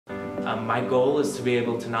My goal is to be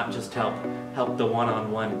able to not just help the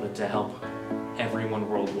one-on-one, but to help everyone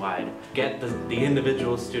worldwide. Get the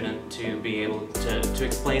individual student to be able to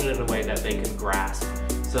explain it in a way that they can grasp,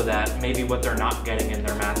 so that maybe what they're not getting in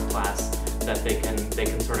their math class, that they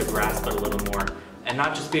can sort of grasp it a little more, and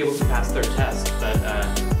not just be able to pass their test, but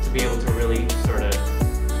to be able to really sort of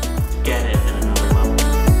get it at another level.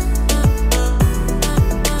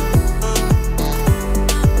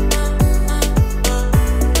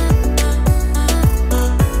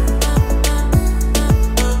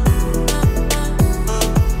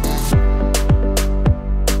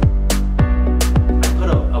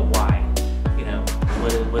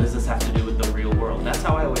 What does this have to do with the real world? That's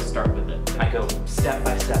how I always start with it. I go step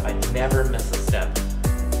by step. I never miss a step.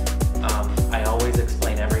 I always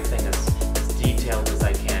explain everything as detailed as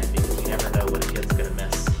I can, because you never know what a kid's going to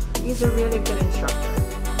miss. He's a really good instructor.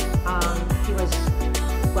 He was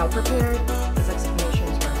well prepared. His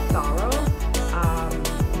explanations were thorough.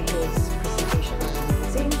 His presentation was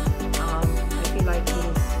amazing. I feel like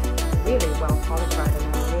he's really well qualified,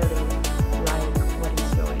 and I really like what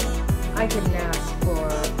he's doing. I couldn't ask for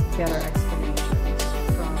better explanations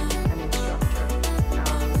from an instructor.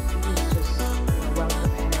 He's just well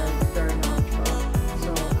prepared, very knowledgeable.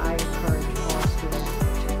 So I encourage all students to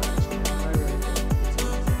take on this trip. I really do. It's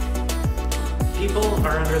amazing. People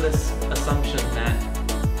are under this assumption that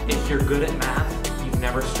if you're good at math, you've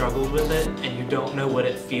never struggled with it, and you don't know what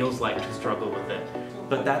it feels like to struggle with it.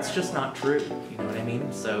 But that's just not true, you know what I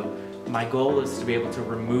mean? So my goal is to be able to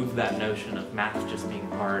remove that notion of math just being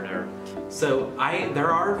hard. So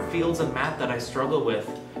there are fields of math that I struggle with,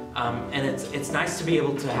 and it's nice to be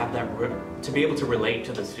able to have that, to be able to relate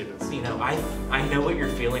to the students. You know, I know what you're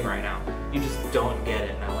feeling right now. You just don't get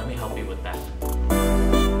it. Now let me help you with that.